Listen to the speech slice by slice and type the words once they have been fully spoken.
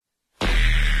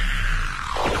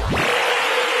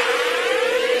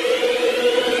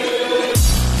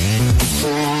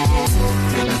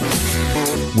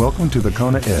Welcome to the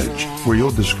Kona Edge, where you'll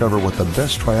discover what the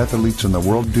best triathletes in the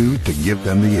world do to give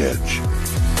them the edge.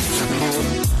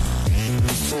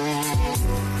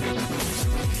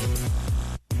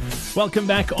 Welcome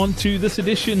back onto this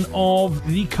edition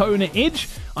of the Kona Edge.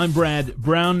 I'm Brad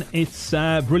Brown. It's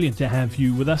brilliant to have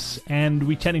you with us, and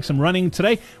we're chatting some running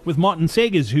today with Martin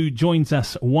Segers, who joins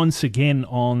us once again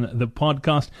on the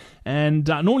podcast. And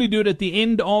I normally do it at the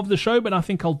end of the show, but I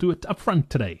think I'll do it up front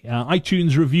today.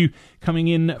 iTunes review coming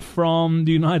in from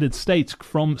the United States,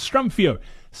 from Strumpfio,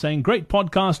 saying, great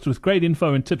podcast with great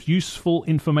info and tips, useful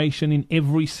information in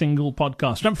every single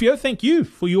podcast. Strumpfio, thank you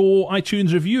for your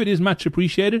iTunes review. It is much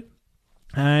appreciated.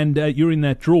 And you're in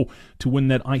that draw to win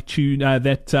that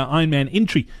Ironman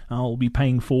entry. I'll be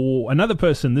paying for another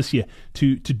person this year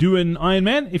to do an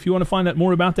Ironman. If you want to find out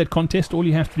more about that contest, all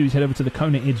you have to do is head over to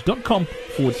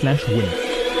thekonaedge.com/win.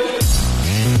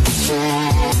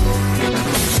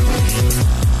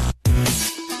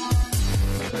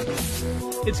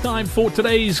 It's time for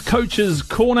today's Coach's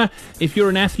Corner. If you're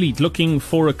an athlete looking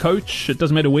for a coach, it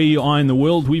doesn't matter where you are in the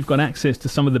world, we've got access to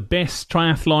some of the best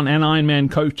triathlon and Ironman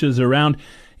coaches around.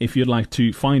 If you'd like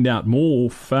to find out more,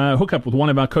 hook up with one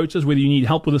of our coaches, whether you need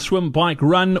help with a swim, bike,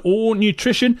 run, or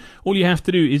nutrition, all you have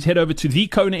to do is head over to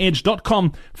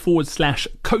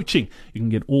thekonaedge.com/coaching. You can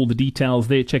get all the details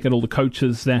there, check out all the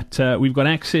coaches that we've got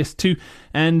access to.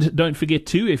 And don't forget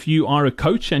too, if you are a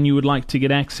coach and you would like to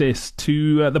get access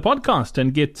to the podcast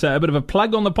and get a bit of a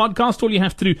plug on the podcast, all you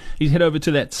have to do is head over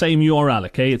to that same URL,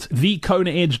 okay? It's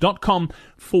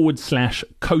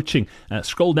thekonaedge.com/coaching.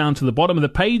 Scroll down to the bottom of the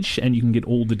page and you can get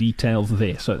all the details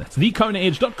there. So that's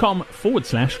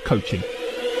thekonaedge.com/coaching.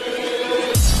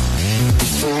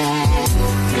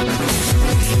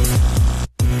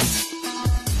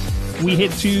 We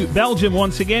head to Belgium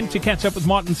once again to catch up with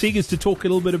Martin Segers to talk a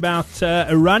little bit about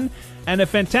a run and a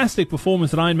fantastic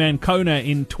performance at Ironman Kona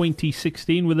in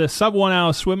 2016 with a sub 1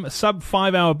 hour swim, a sub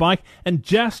 5 hour bike, and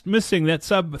just missing that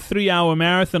sub 3 hour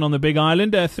marathon on the Big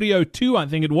Island, 3:02 I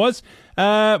think it was.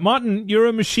 Martin, you're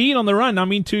a machine on the run. I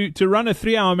mean, to run a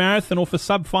 3 hour marathon off a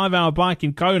sub 5 hour bike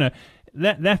in Kona,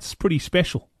 that's pretty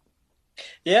special.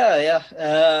 Yeah.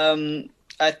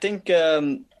 I think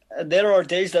there are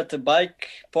days that the bike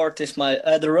part is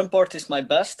the run part is my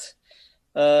best.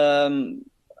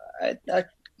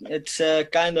 It's a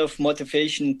kind of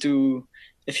motivation to,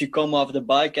 if you come off the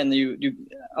bike and you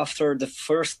after the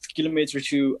first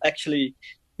kilometers, you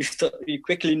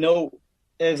quickly know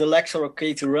if the legs are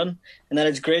okay to run, and then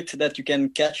it's great that you can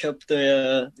catch up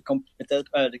the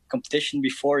competition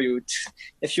before you.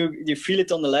 If you feel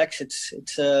it on the legs, it's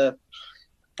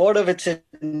part of it's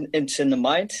in the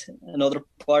mind, another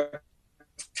part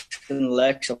in the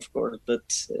legs, of course.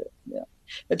 But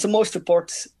it's the most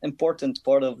important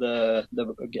part of the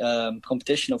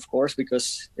competition, of course,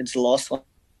 because it's the last one.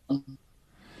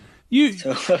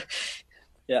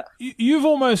 Yeah. You've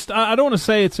almost, I don't want to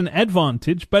say it's an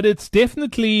advantage, but it's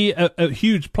definitely a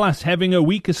huge plus having a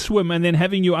weaker swim and then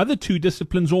having your other two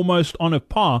disciplines almost on a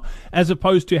par, as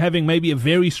opposed to having maybe a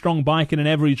very strong bike and an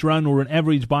average run, or an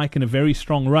average bike and a very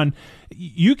strong run.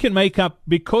 You can make up,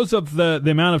 because of the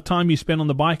amount of time you spend on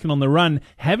the bike and on the run,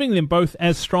 having them both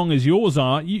as strong as yours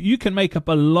are, you can make up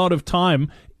a lot of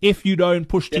time. If you don't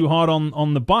push too hard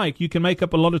on the bike, you can make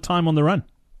up a lot of time on the run.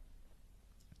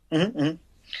 Mm-hmm.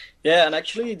 Yeah, and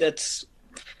actually that's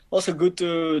also good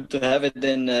to have it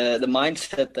in the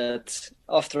mindset that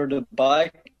after the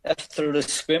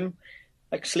swim,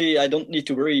 actually I don't need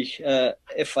to worry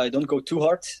if I don't go too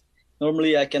hard.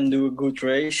 Normally I can do a good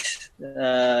race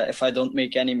if I don't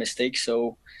make any mistakes.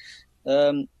 So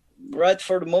right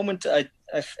for the moment,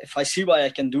 if I see why I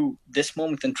can do this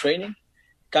moment in training,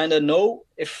 kind of know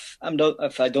if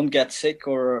I don't get sick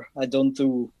or I don't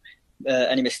do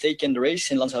any mistake in the race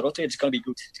in Lanzarote, it's going to be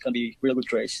good. It's going to be a real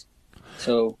good race.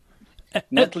 So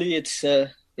mentally, it's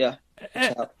as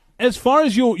far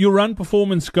as your run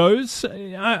performance goes,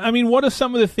 I mean, what are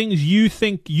some of the things you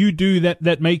think you do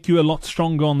that make you a lot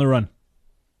stronger on the run?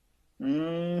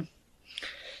 In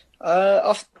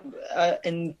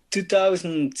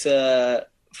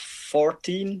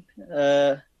 2014,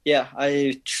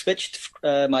 I switched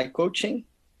my coaching,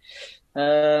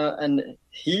 and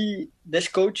this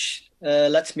coach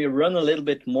lets me run a little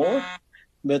bit more,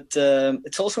 but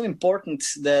it's also important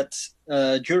that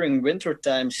during winter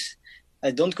times I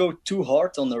don't go too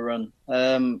hard on the run.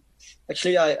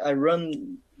 Actually, I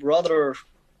run rather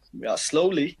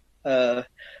slowly. The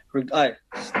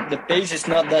pace is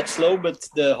not that slow, but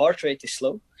the heart rate is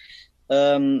slow.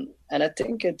 And I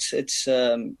think it's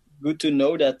good to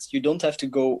know that you don't have to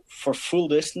go for full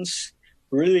distance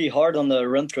really hard on the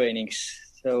run trainings.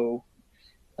 So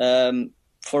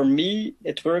for me,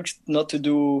 it works not to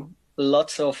do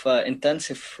lots of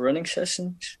intensive running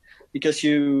sessions, because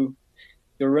your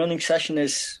running session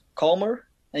is calmer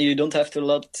and you don't have to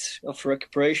lot of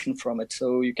recuperation from it.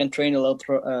 So you can train a lot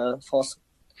faster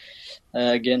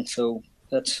again. So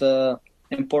that's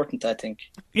important, I think.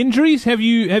 Injuries? Have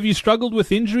you struggled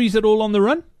with injuries at all on the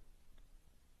run?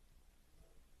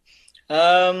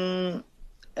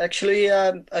 Actually,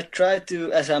 I tried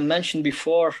to, as I mentioned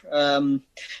before, I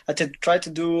try to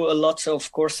do a lot of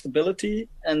core stability,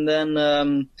 and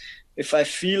then if I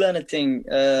feel anything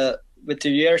with the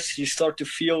years, you start to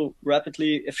feel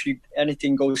rapidly if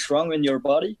anything goes wrong in your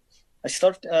body. I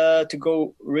start to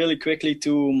go really quickly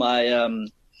to my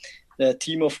the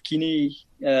team of kine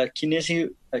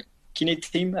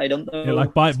team. I don't know. Yeah,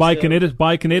 like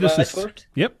biokineticists.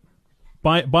 Yep,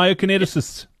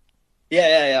 biokineticists.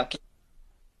 Yeah.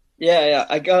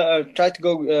 I try to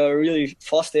go really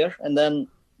fast there, and then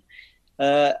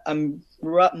I'm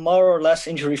more or less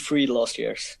injury free the last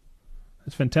years.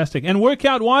 That's fantastic. And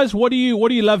workout wise, what do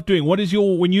you love doing? What is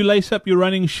when you lace up your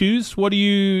running shoes? What do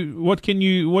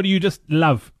you just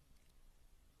love?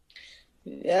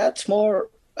 Yeah, it's more.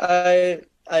 I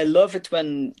love it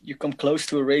when you come close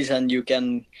to a race and you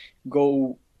can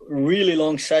go really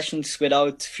long sessions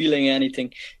without feeling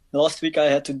anything. Last week I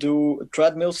had to do a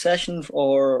treadmill session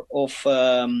of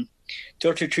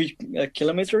 33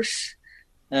 kilometers,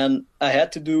 and I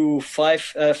had to do 4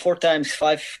 times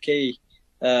 5K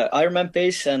Ironman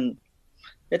pace, and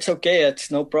it's okay. It's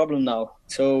no problem now.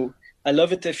 So I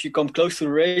love it. If you come close to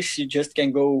the race, you just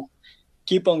can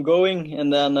keep on going,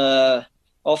 and then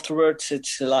afterwards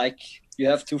it's like you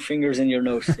have 2 fingers in your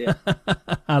nose. Yeah.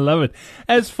 I love it.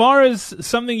 As far as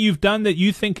something you've done that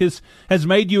you think has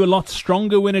made you a lot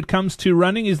stronger when it comes to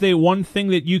running, is there one thing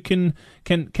that you can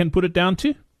put it down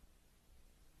to?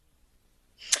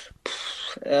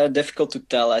 Difficult to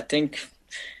tell. I think,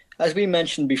 as we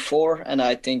mentioned before, and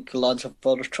I think lots of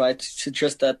others try to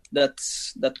suggest that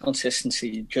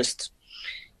consistency. Just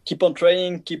keep on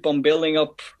training, keep on building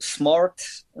up smart,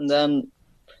 and then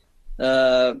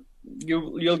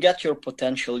you'll get your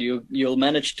potential. You'll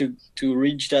manage to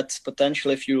reach that potential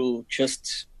if you'll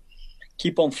just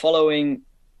keep on following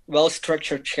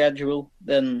well-structured schedule.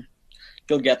 Then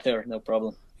you'll get there, no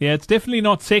problem. Yeah, it's definitely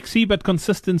not sexy, but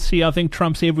consistency, I think,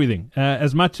 trumps everything.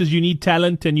 As much as you need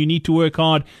talent and you need to work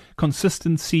hard,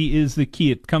 consistency is the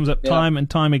key. It comes up time and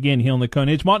time again here on the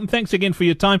Kona Edge. Martin, thanks again for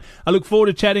your time. I look forward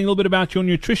to chatting a little bit about your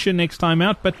nutrition next time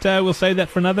out, but we'll save that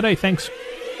for another day. Thanks.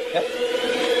 Yep.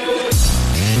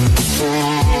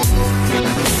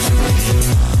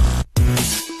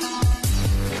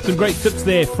 Some great tips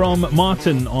there from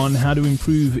Martin on how to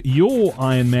improve your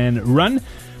Ironman run.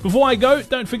 Before I go,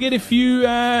 don't forget, if you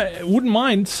wouldn't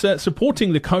mind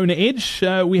supporting the Kona Edge,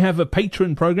 we have a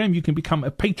patron program. You can become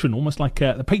a patron, almost like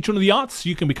the patron of the arts.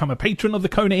 You can become a patron of the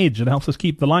Kona Edge. It helps us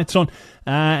keep the lights on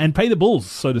and pay the bills,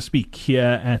 so to speak,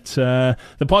 here at the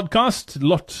podcast.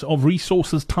 Lots of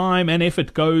resources, time and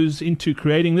effort goes into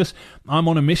creating this. I'm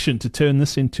on a mission to turn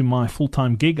this into my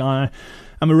full-time gig. I'm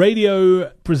a radio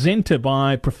presenter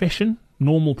by profession,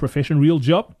 normal profession, real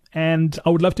job. And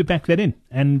I would love to back that in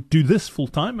and do this full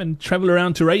time and travel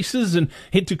around to races and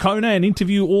head to Kona and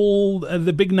interview all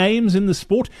the big names in the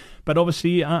sport. But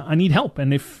obviously, I need help.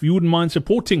 And if you wouldn't mind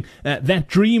supporting that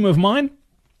dream of mine,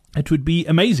 it would be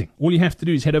amazing. All you have to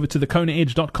do is head over to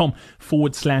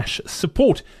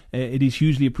thekonaedge.com/support. It is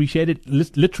hugely appreciated.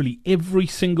 Literally every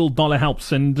single dollar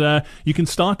helps. And you can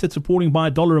start at supporting by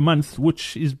 $1 a month,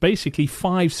 which is basically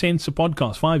 5 cents a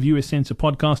podcast, 5 US cents a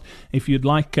podcast. If you'd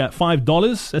like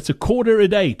 $5, that's a quarter a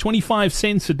day, 25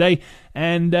 cents a day.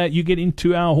 And you get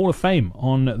into our Hall of Fame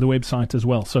on the website as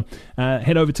well. So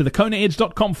head over to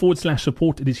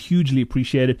thekonaedge.com/support. It is hugely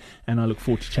appreciated. And I look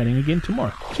forward to chatting again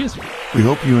tomorrow. Cheers. We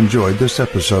hope you enjoyed this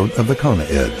episode of the Kona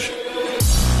Edge.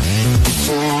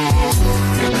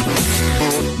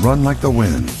 Run like the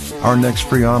wind. Our next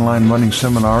free online running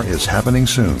seminar is happening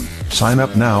soon. Sign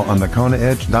up now on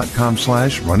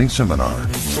thekonaedge.com/running seminar.